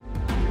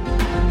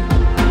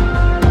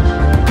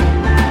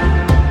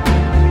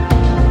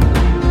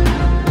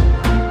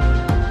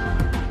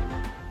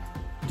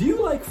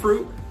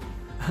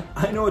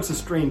it's a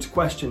strange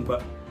question,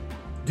 but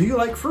do you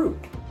like fruit?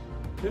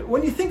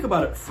 When you think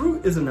about it,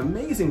 fruit is an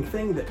amazing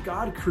thing that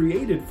God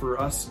created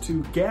for us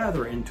to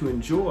gather and to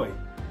enjoy.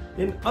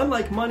 And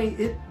unlike money,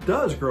 it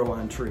does grow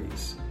on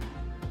trees.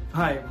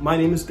 Hi, my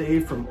name is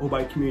Dave from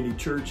Ojai Community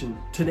Church, and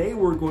today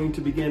we're going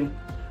to begin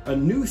a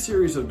new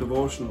series of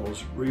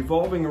devotionals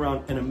revolving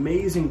around an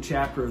amazing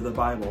chapter of the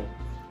Bible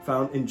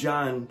found in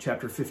John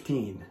chapter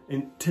 15.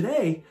 And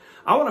today,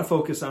 I want to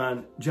focus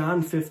on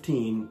John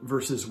 15,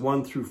 verses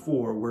 1 through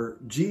 4, where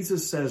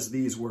Jesus says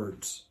these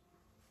words: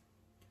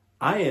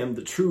 I am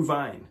the true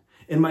vine,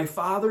 and my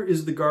Father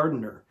is the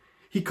gardener.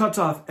 He cuts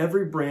off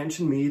every branch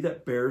in me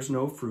that bears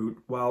no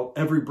fruit, while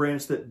every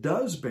branch that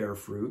does bear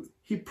fruit,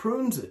 he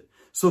prunes it,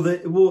 so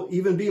that it will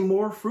even be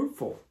more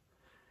fruitful.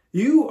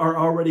 You are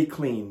already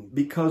clean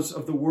because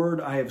of the word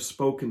I have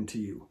spoken to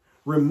you.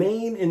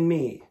 Remain in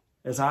me,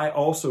 as I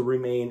also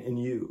remain in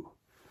you.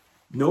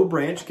 No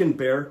branch can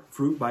bear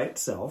fruit by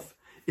itself.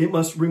 It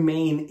must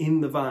remain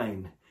in the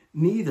vine.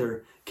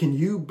 Neither can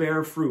you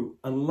bear fruit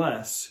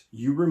unless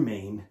you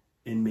remain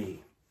in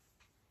me.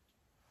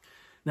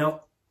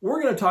 Now,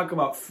 we're going to talk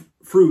about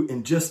fruit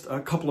in just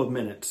a couple of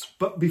minutes.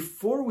 But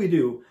before we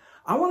do,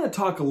 I want to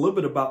talk a little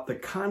bit about the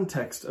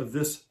context of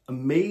this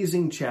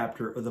amazing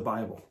chapter of the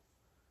Bible.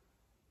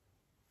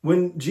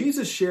 When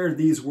Jesus shared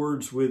these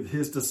words with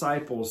his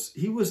disciples,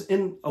 he was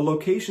in a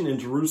location in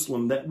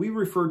Jerusalem that we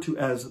refer to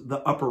as the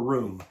upper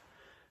room.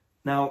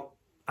 Now,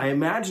 I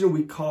imagine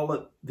we call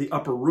it the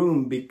upper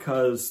room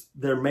because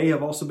there may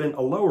have also been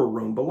a lower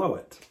room below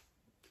it.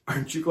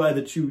 Aren't you glad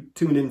that you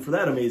tuned in for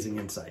that amazing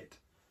insight?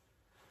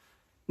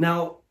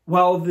 Now,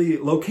 while the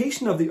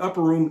location of the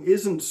upper room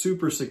isn't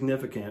super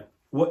significant,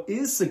 what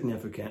is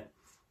significant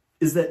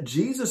is that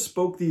Jesus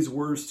spoke these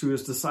words to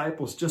his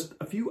disciples just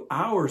a few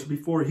hours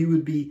before he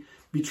would be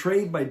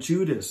betrayed by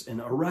Judas and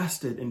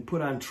arrested and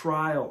put on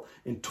trial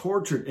and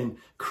tortured and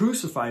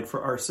crucified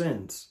for our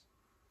sins.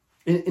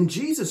 And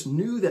Jesus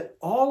knew that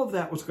all of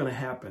that was going to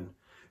happen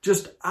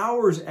just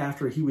hours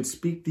after he would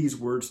speak these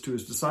words to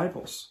his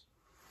disciples.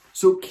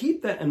 So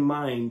keep that in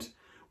mind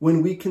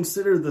when we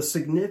consider the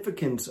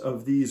significance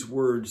of these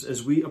words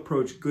as we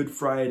approach Good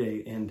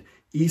Friday and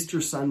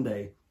Easter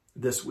Sunday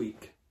this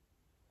week.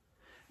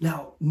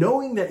 Now,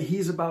 knowing that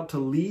he's about to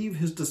leave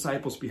his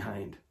disciples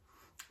behind,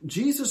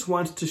 Jesus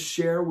wants to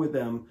share with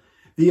them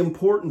the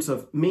importance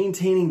of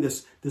maintaining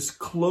this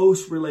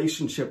close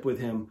relationship with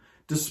him,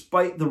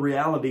 despite the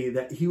reality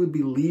that he would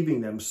be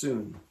leaving them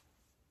soon.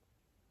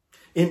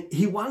 And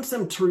he wants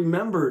them to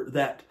remember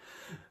that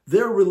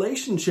their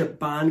relationship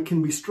bond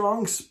can be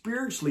strong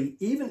spiritually,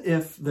 even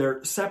if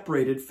they're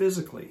separated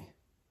physically.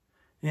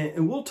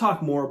 And we'll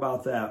talk more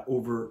about that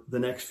over the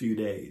next few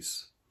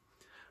days.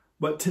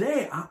 But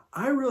today,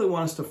 I really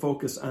want us to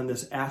focus on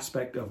this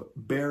aspect of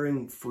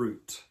bearing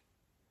fruit.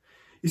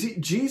 You see,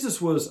 Jesus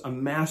was a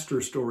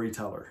master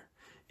storyteller,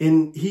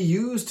 and he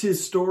used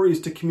his stories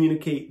to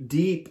communicate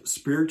deep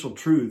spiritual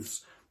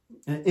truths.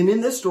 And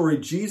in this story,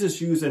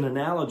 Jesus used an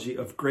analogy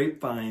of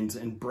grapevines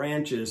and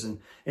branches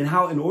and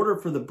how in order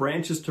for the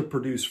branches to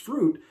produce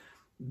fruit,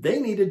 they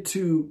needed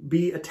to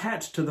be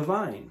attached to the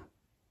vine.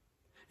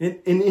 And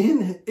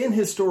in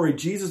his story,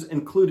 Jesus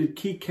included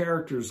key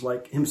characters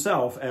like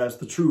himself as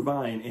the true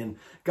vine and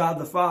God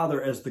the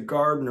Father as the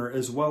gardener,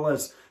 as well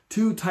as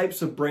two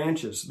types of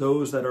branches,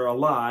 those that are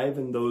alive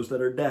and those that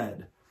are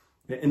dead.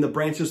 And the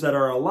branches that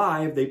are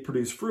alive, they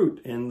produce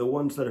fruit, and the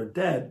ones that are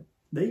dead,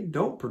 they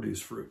don't produce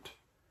fruit.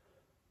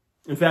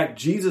 In fact,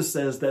 Jesus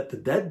says that the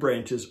dead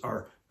branches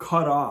are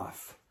cut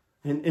off.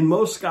 And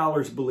most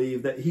scholars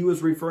believe that he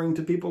was referring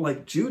to people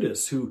like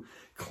Judas, who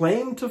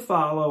claimed to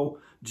follow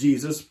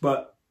Jesus,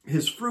 but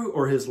his fruit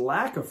or his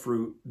lack of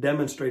fruit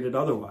demonstrated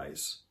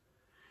otherwise.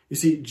 You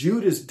see,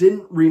 Judas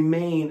didn't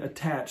remain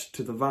attached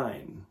to the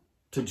vine,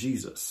 to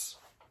Jesus.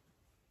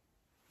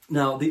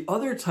 Now, the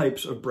other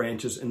types of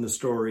branches in the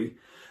story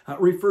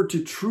refer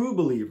to true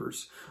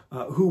believers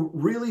who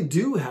really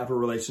do have a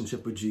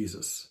relationship with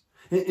Jesus.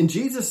 And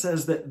Jesus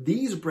says that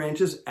these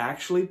branches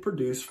actually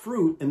produce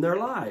fruit in their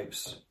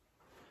lives.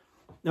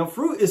 Now,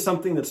 fruit is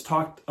something that's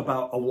talked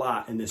about a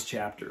lot in this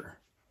chapter.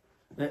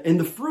 And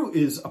the fruit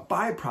is a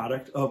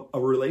byproduct of a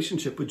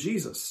relationship with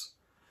Jesus.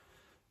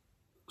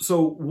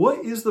 So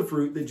what is the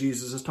fruit that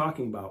Jesus is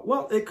talking about?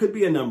 Well, it could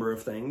be a number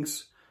of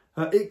things.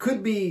 It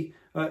could be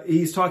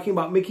he's talking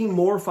about making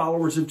more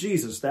followers of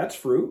Jesus. That's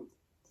fruit.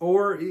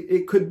 Or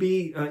it could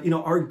be,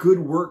 our good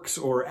works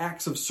or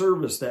acts of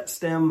service that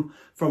stem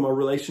from a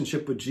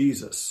relationship with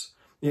Jesus.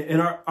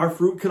 And our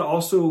fruit could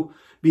also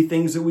be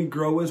things that we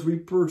grow as we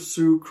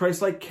pursue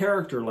Christ-like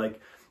character, like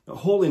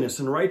holiness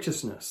and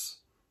righteousness.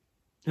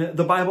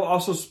 The Bible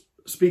also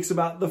speaks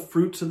about the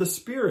fruits of the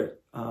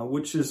Spirit,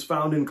 which is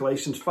found in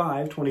Galatians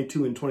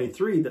 5:22 and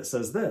 23, that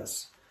says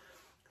this: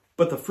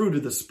 But the fruit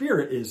of the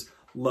Spirit is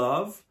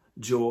love,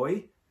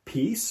 joy,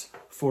 peace,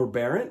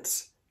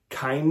 forbearance,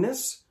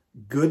 kindness,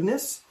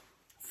 goodness,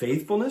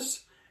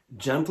 faithfulness,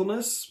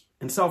 gentleness,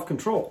 and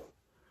self-control.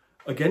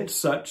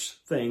 Against such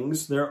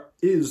things there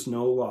is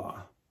no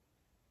law.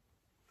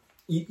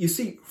 You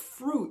see,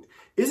 fruit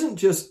isn't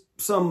just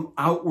some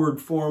outward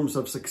forms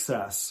of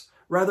success.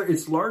 Rather,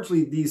 it's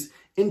largely these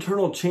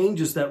internal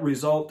changes that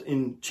result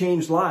in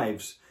changed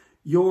lives,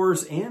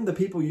 yours and the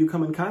people you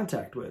come in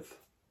contact with.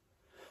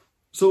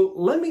 So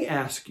let me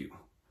ask you,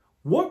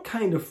 what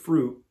kind of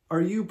fruit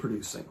are you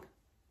producing?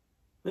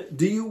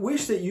 Do you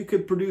wish that you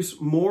could produce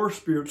more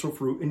spiritual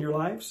fruit in your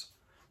lives?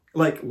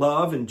 Like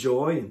love and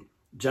joy and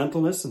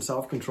gentleness and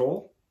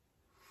self-control?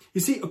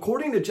 You see,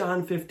 according to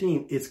John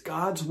 15, it's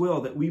God's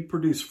will that we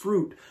produce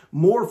fruit,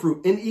 more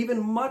fruit, and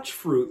even much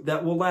fruit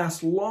that will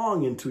last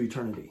long into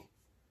eternity.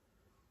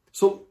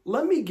 So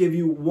let me give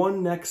you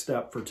one next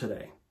step for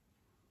today.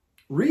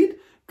 Read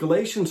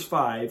Galatians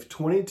 5,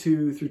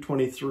 22 through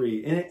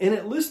 23, and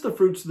it lists the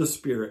fruits of the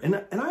Spirit.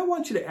 And I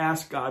want you to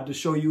ask God to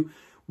show you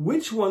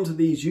which ones of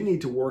these you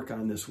need to work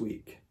on this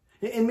week.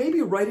 And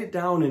maybe write it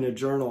down in a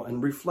journal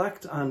and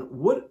reflect on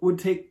what would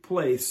take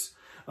place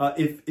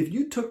if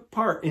you took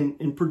part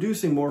in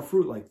producing more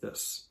fruit like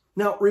this.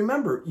 Now,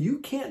 remember, you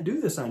can't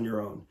do this on your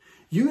own.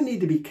 You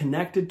need to be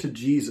connected to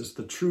Jesus,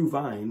 the true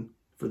vine,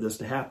 for this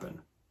to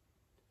happen.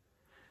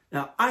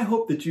 Now, I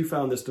hope that you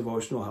found this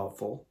devotional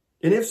helpful.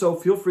 And if so,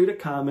 feel free to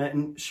comment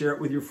and share it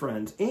with your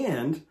friends.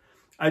 And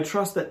I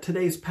trust that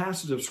today's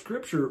passage of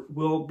Scripture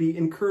will be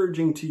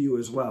encouraging to you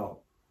as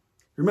well.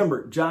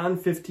 Remember, John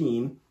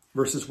 15,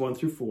 verses 1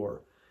 through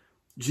 4,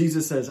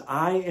 Jesus says,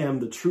 I am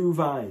the true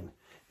vine,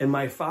 and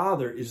my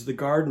Father is the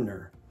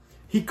gardener.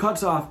 He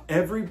cuts off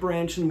every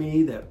branch in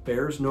me that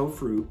bears no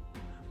fruit,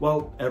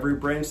 while every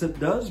branch that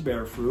does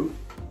bear fruit,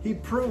 he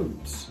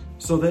prunes,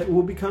 so that it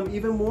will become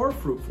even more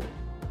fruitful.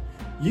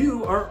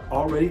 You are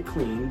already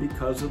clean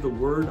because of the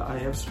word I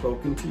have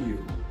spoken to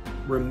you.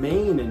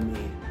 Remain in me,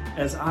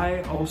 as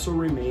I also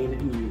remain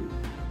in you.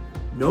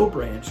 No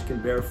branch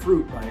can bear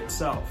fruit by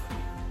itself.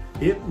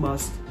 It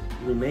must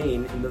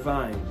remain in the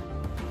vine.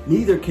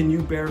 Neither can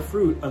you bear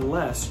fruit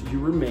unless you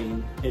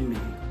remain in me.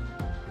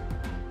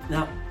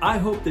 Now, I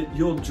hope that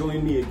you'll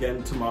join me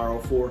again tomorrow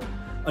for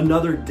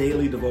another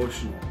daily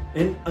devotional.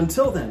 And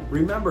until then,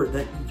 remember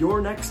that your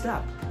next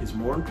step is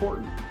more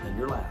important than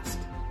your last.